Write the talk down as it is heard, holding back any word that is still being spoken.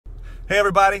Hey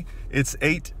everybody, it's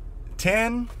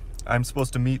 8:10. I'm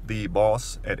supposed to meet the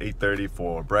boss at 8:30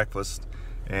 for breakfast,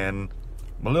 and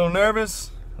I'm a little nervous,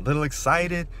 a little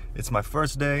excited. It's my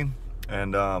first day,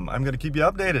 and I'm gonna keep you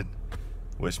updated.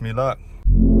 Wish me luck.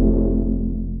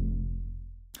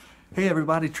 Hey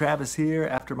everybody, Travis here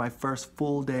after my first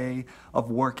full day of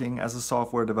working as a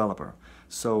software developer.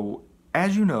 So,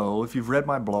 as you know, if you've read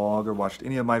my blog or watched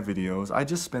any of my videos, I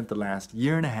just spent the last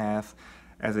year and a half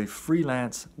as a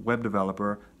freelance web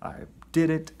developer. I did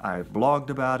it, I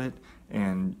blogged about it,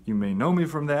 and you may know me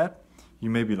from that. You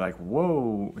may be like,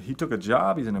 whoa, he took a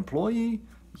job, he's an employee?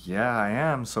 Yeah, I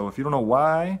am. So if you don't know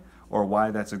why, or why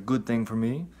that's a good thing for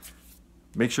me,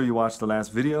 make sure you watch the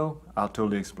last video. I'll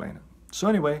totally explain it. So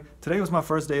anyway, today was my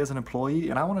first day as an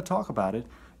employee, and I want to talk about it.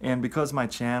 And because my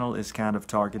channel is kind of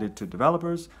targeted to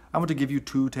developers, I want to give you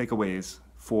two takeaways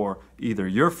for either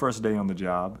your first day on the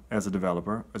job as a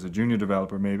developer, as a junior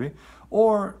developer maybe,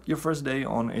 or your first day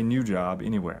on a new job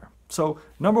anywhere. So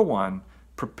number one,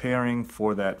 preparing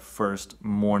for that first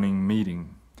morning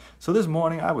meeting. So this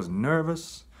morning I was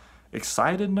nervous,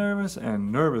 excited nervous,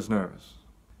 and nervous.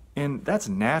 And that's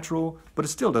natural, but it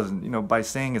still doesn't, by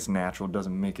saying it's natural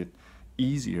doesn't make it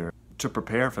easier to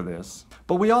prepare for this.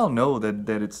 But we all know that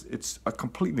it's a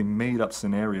completely made up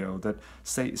scenario. That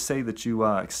say that you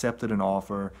accepted an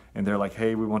offer and they're like,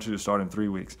 hey, we want you to start in 3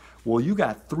 weeks. Well, you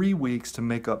got 3 weeks to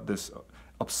make up this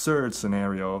absurd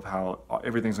scenario of how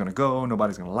everything's gonna go,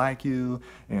 nobody's gonna like you,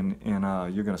 and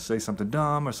you're gonna say something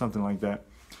dumb or something like that.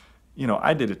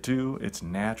 I did it too, it's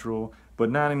natural,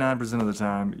 but 99% of the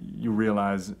time you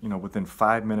realize, within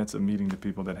 5 minutes of meeting the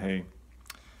people that, hey,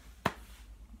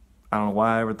 I don't know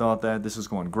why I ever thought that, this is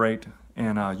going great,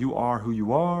 and you are who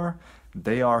you are,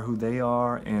 they are who they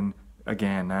are, and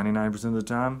again, 99% of the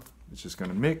time, it's just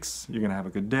gonna mix, you're gonna have a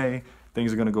good day,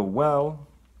 things are gonna go well,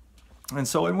 and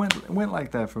so it went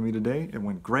like that for me today. It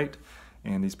went great,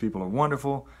 and these people are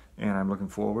wonderful, and I'm looking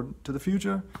forward to the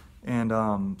future, and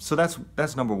so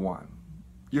that's number one.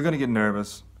 You're gonna get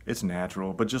nervous, it's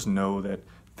natural, but just know that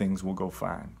things will go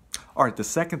fine. All right, the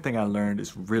second thing I learned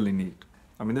is really neat.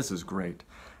 I mean, this is great.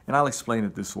 And I'll explain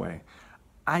it this way.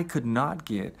 I could not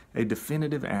get a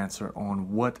definitive answer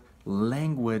on what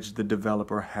language the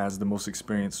developer has the most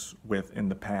experience with in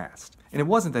the past. And it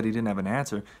wasn't that he didn't have an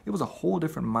answer, it was a whole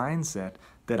different mindset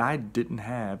that I didn't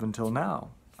have until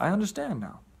now. I understand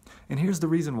now. And here's the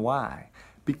reason why.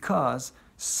 Because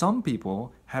some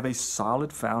people have a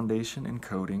solid foundation in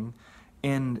coding,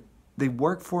 and they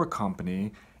work for a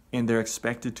company, and they're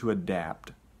expected to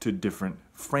adapt to different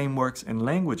frameworks and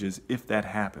languages if that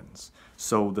happens.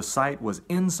 So the site was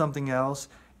in something else,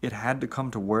 it had to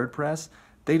come to WordPress.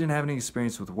 They didn't have any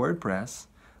experience with WordPress,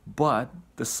 but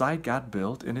the site got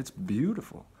built and it's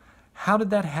beautiful. How did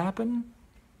that happen?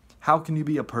 How can you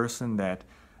be a person that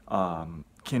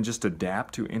can just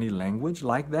adapt to any language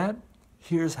like that?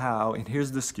 Here's how, and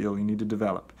here's the skill you need to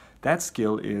develop. That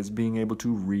skill is being able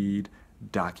to read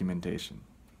documentation.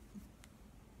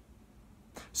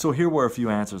 So here were a few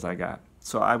answers I got.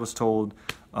 So I was told,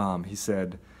 he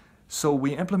said, so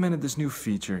we implemented this new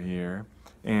feature here,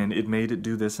 and it made it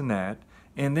do this and that,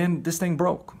 and then this thing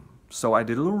broke. So I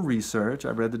did a little research,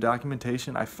 I read the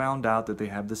documentation, I found out that they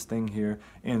have this thing here,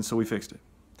 and so we fixed it.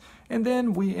 And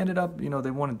then we ended up,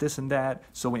 they wanted this and that,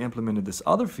 so we implemented this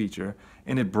other feature,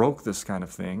 and it broke this kind of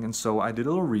thing. And so I did a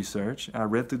little research, I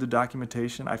read through the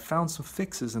documentation, I found some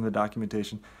fixes in the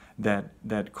documentation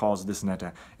that caused this and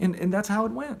that. And that's how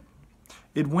it went.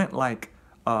 It went like,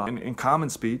 in common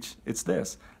speech, it's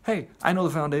this. Hey, I know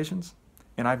the foundations,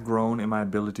 and I've grown in my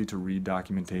ability to read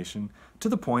documentation to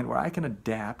the point where I can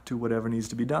adapt to whatever needs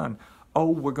to be done. Oh,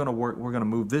 we're gonna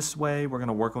move this way, we're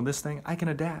gonna work on this thing. I can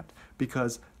adapt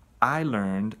because I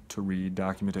learned to read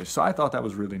documentation. So I thought that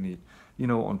was really neat.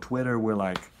 On Twitter, we're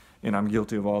like, and I'm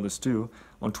guilty of all this too,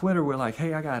 on Twitter we're like,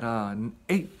 hey, I got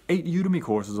eight Udemy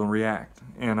courses on React.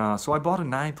 And so I bought a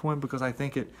 9th one because I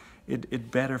think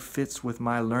it better fits with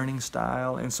my learning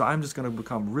style. And so I'm just gonna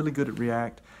become really good at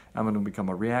React. I'm gonna become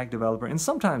a React developer. And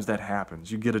sometimes that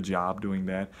happens. You get a job doing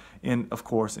that. And of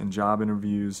course, in job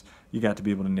interviews, you got to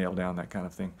be able to nail down that kind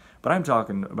of thing. But I'm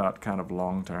talking about kind of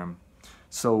long term.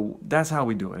 So that's how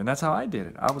we do it, and that's how I did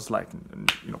it. I was like,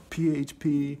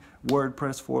 PHP,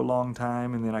 WordPress for a long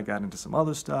time, and then I got into some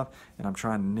other stuff, and I'm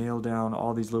trying to nail down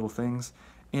all these little things.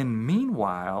 And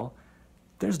meanwhile,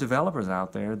 there's developers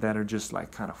out there that are just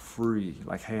like kind of free,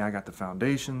 like, hey, I got the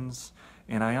foundations,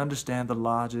 and I understand the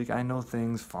logic, I know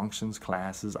things, functions,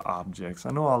 classes, objects,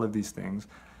 I know all of these things,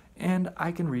 and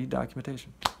I can read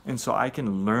documentation. And so I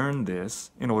can learn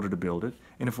this in order to build it.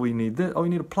 And if we need this, oh, you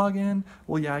need a plugin?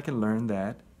 Well, yeah, I can learn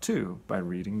that too by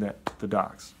reading the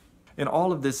docs. And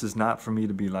all of this is not for me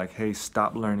to be like, hey,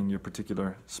 stop learning your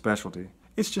particular specialty.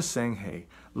 It's just saying, hey,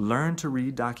 learn to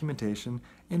read documentation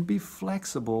and be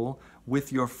flexible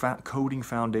with your coding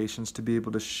foundations to be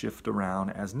able to shift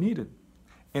around as needed.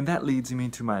 And that leads me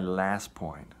to my last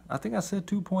point. I think I said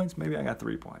 2 points, maybe I got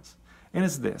 3 points. And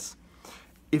it's this.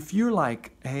 If you're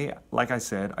like, hey, like I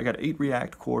said, I got 8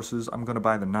 React courses, I'm gonna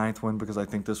buy the 9th one because I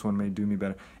think this one may do me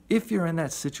better. If you're in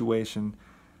that situation,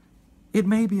 it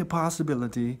may be a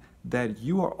possibility that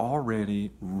you are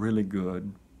already really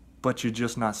good, but you're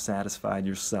just not satisfied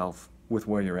yourself with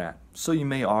where you're at. So you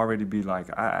may already be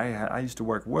like, I used to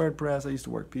work WordPress, I used to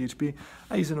work PHP,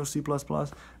 I used to know C++,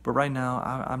 but right now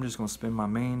I'm just gonna spend my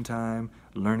main time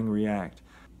learning React.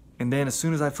 And then as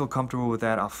soon as I feel comfortable with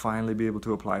that, I'll finally be able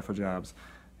to apply for jobs.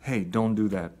 Hey, don't do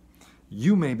that.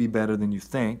 You may be better than you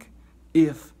think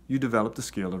if you develop the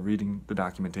skill of reading the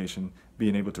documentation,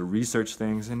 being able to research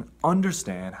things and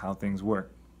understand how things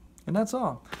work. And that's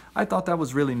all. I thought that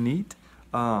was really neat.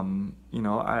 You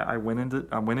know, I went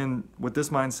in with this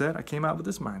mindset, I came out with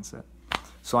this mindset.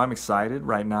 So I'm excited.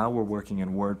 Right now we're working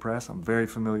in WordPress. I'm very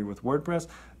familiar with WordPress,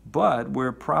 but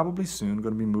we're probably soon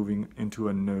going to be moving into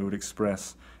a Node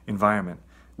Express environment,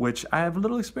 which I have a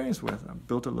little experience with. I've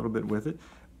built a little bit with it,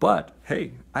 but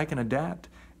hey, I can adapt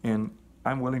and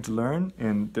I'm willing to learn,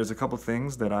 and there's a couple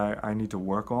things that I need to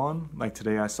work on. Like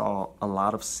today I saw a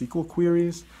lot of SQL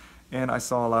queries and I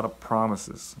saw a lot of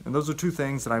promises. And those are 2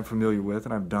 things that I'm familiar with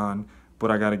and I've done,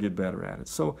 but I got to get better at it.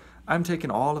 So I'm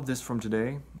taking all of this from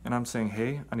today and I'm saying,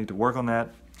 hey, I need to work on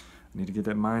that. I need to get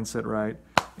that mindset right.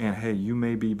 And hey, you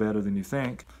may be better than you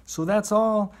think. So that's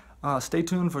all. Stay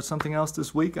tuned for something else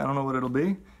this week. I don't know what it'll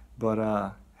be,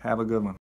 but have a good one.